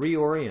 and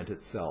reorient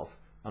itself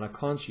on a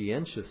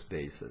conscientious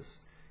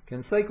basis,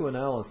 can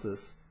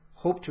psychoanalysis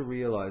hope to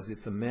realize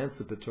its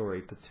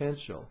emancipatory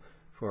potential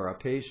for our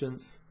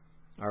patients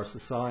our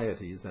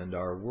societies, and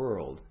our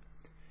world.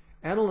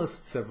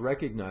 Analysts have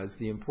recognized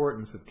the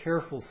importance of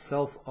careful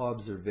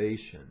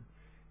self-observation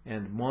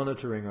and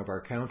monitoring of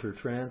our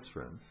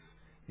countertransference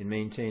in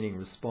maintaining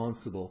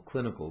responsible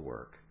clinical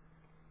work.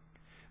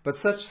 But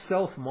such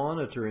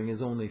self-monitoring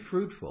is only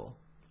fruitful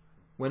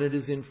when it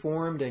is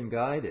informed and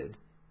guided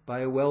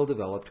by a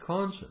well-developed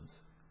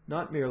conscience,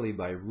 not merely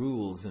by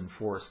rules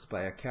enforced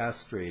by a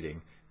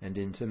castrating and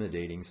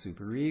intimidating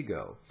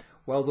superego.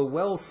 While the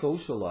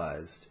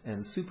well-socialized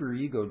and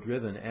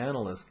superego-driven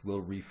analyst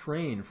will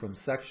refrain from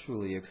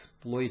sexually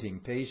exploiting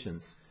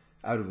patients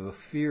out of a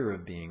fear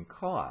of being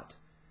caught,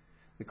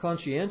 the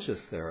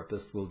conscientious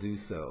therapist will do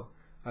so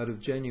out of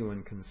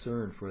genuine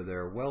concern for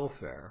their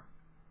welfare.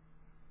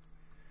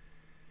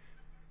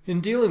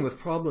 In dealing with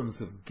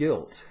problems of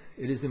guilt,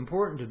 it is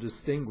important to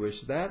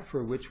distinguish that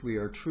for which we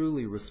are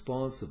truly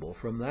responsible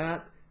from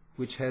that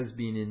which has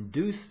been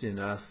induced in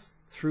us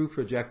through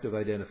projective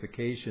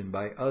identification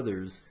by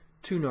others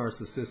too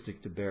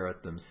narcissistic to bear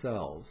it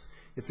themselves.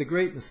 It's a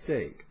great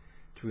mistake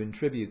to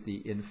attribute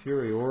the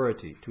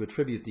inferiority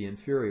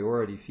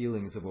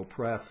feelings of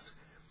oppressed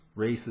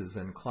races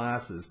and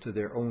classes to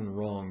their own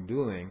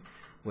wrongdoing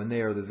when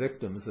they are the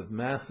victims of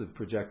massive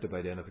projective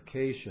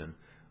identification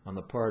on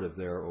the part of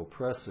their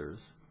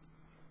oppressors.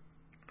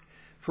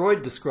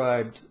 Freud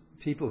described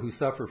people who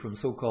suffer from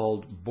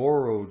so-called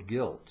borrowed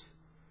guilt,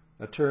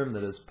 a term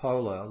that, as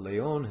Paula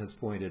Leon has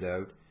pointed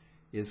out,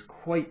 is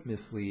quite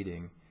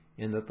misleading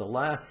in that the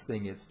last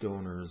thing its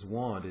donors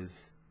want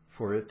is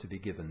for it to be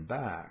given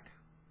back.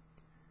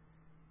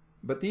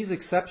 But these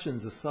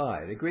exceptions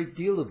aside, a great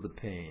deal of the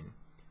pain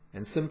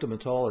and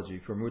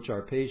symptomatology from which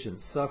our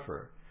patients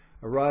suffer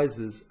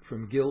arises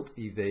from guilt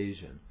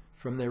evasion,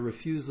 from their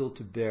refusal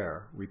to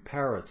bear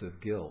reparative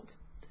guilt.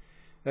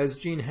 As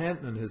Jean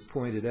Hantman has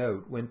pointed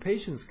out, when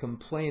patients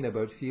complain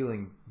about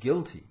feeling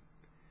guilty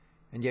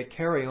and yet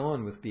carry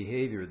on with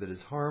behavior that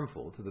is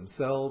harmful to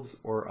themselves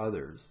or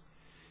others,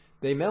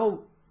 they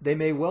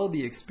may well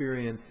be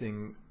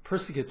experiencing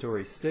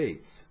persecutory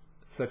states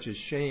such as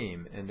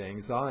shame and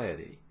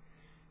anxiety,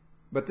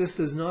 but this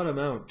does not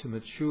amount to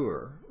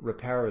mature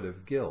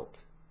reparative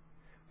guilt.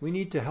 We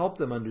need to help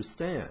them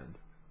understand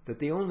that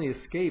the only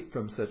escape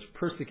from such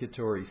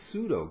persecutory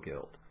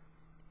pseudo-guilt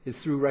is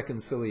through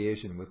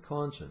reconciliation with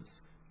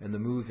conscience and the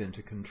move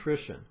into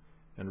contrition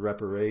and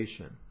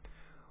reparation.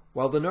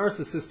 While the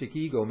narcissistic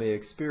ego may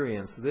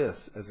experience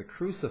this as a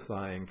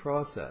crucifying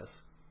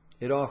process,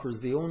 it offers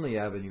the only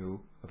avenue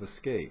of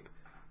escape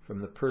from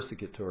the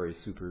persecutory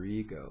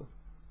superego.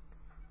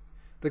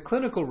 The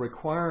clinical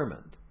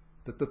requirement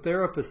that the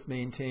therapist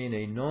maintain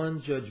a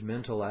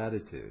non-judgmental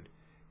attitude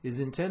is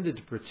intended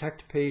to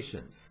protect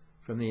patients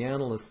from the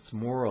analyst's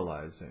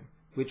moralizing,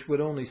 which would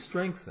only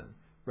strengthen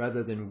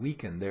rather than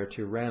weaken their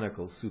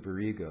tyrannical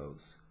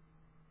superegos.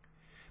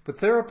 But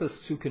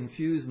therapists who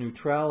confuse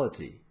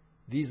neutrality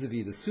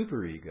vis-à-vis the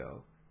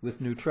superego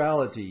with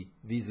neutrality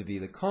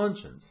vis-à-vis the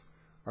conscience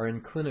are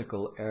in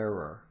clinical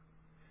error.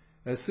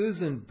 As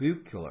Susan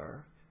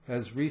Buechler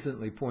has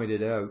recently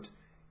pointed out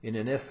in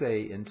an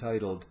essay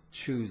entitled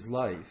Choose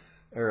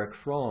Life, Erich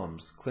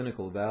Fromm's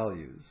Clinical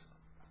Values,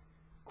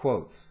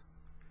 quotes,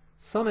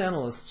 "Some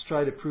analysts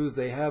try to prove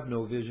they have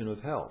no vision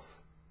of health.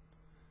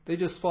 They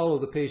just follow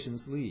the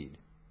patient's lead,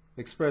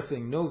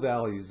 expressing no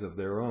values of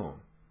their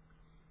own.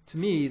 To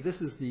me,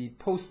 this is the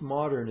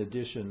postmodern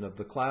edition of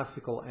the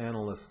classical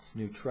analyst's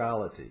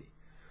neutrality.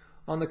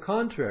 On the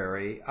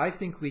contrary, I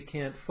think we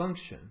can't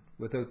function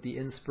without the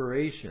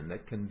inspiration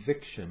that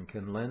conviction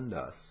can lend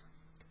us.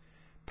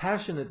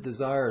 Passionate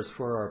desires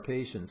for our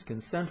patients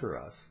can center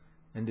us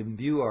and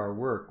imbue our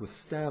work with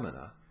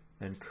stamina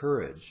and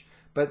courage.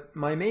 But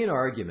my main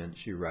argument,"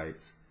 she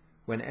writes,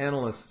 "when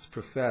analysts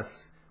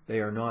profess they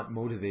are not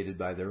motivated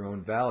by their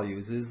own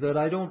values is that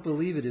I don't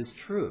believe it is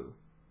true.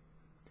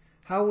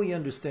 How we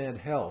understand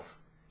health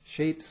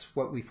shapes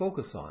what we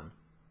focus on,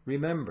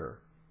 remember,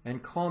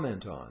 and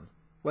comment on,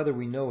 whether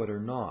we know it or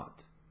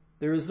not.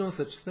 There is no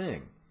such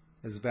thing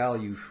as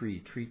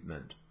value-free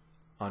treatment."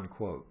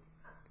 Unquote.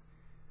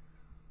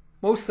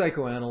 Most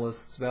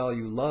psychoanalysts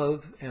value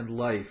love and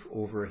life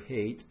over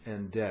hate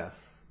and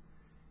death.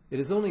 It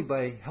is only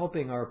by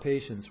helping our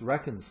patients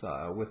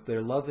reconcile with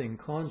their loving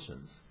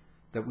conscience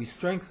that we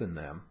strengthen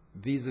them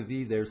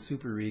vis-à-vis their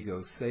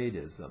superego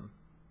sadism,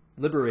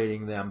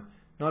 liberating them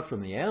not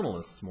from the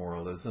analyst's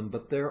moralism,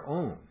 but their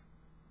own.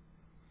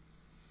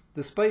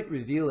 Despite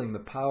revealing the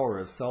power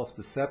of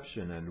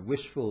self-deception and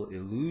wishful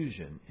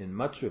illusion in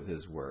much of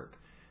his work,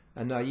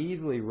 a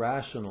naively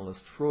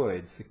rationalist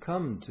Freud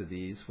succumbed to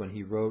these when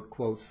he wrote,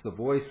 quotes, "The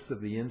voice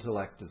of the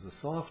intellect is a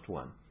soft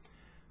one,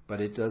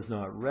 but it does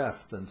not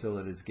rest until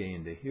it has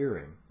gained a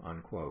hearing,"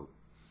 unquote.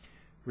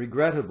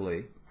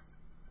 Regrettably,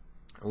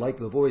 like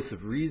the voice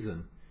of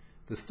reason,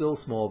 the still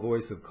small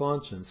voice of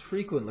conscience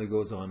frequently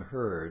goes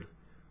unheard,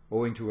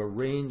 owing to a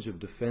range of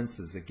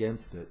defenses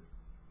against it.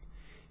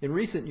 In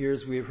recent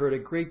years, we have heard a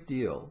great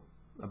deal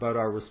about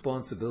our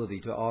responsibility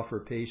to offer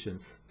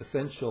patients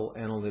essential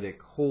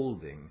analytic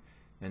holding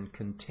and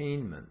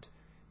containment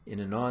in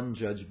a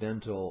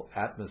non-judgmental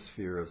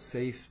atmosphere of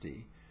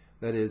safety,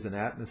 that is, an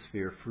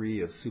atmosphere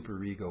free of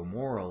superego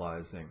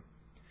moralizing.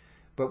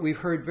 But we've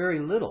heard very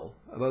little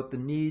about the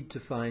need to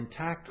find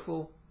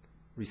tactful,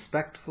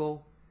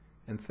 respectful,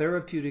 and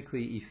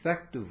therapeutically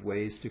effective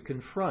ways to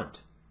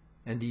confront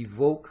and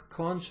evoke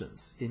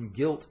conscience in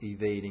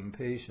guilt-evading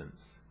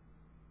patients.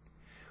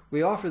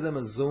 We offer them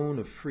a zone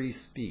of free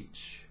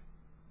speech,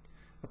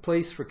 a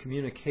place for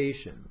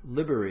communication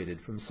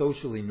liberated from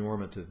socially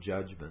normative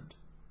judgment.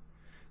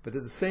 But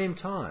at the same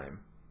time,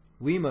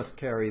 we must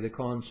carry the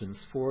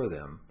conscience for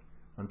them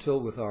until,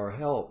 with our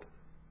help,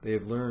 they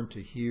have learned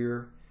to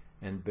hear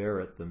and bear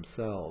it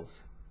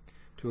themselves.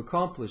 To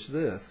accomplish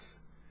this,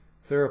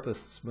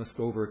 therapists must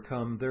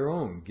overcome their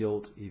own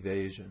guilt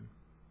evasion.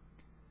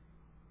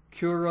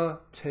 Cura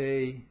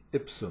te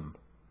ipsum.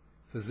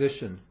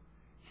 Physician,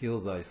 heal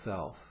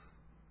thyself.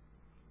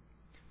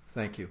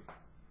 Thank you.